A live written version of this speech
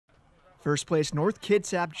First place North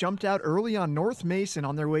Kitsap jumped out early on North Mason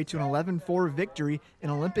on their way to an 11-4 victory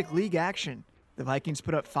in Olympic League action. The Vikings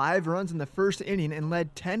put up 5 runs in the first inning and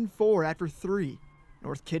led 10-4 after 3.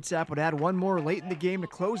 North Kitsap would add one more late in the game to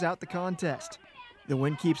close out the contest. The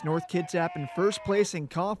win keeps North Kitsap in first place in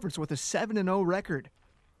conference with a 7-0 record.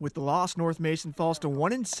 With the loss, North Mason falls to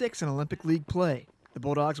 1-6 in Olympic League play. The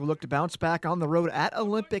Bulldogs will look to bounce back on the road at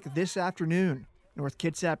Olympic this afternoon. North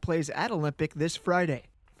Kitsap plays at Olympic this Friday.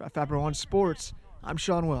 For Fiber One Sports, I'm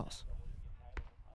Sean Wells.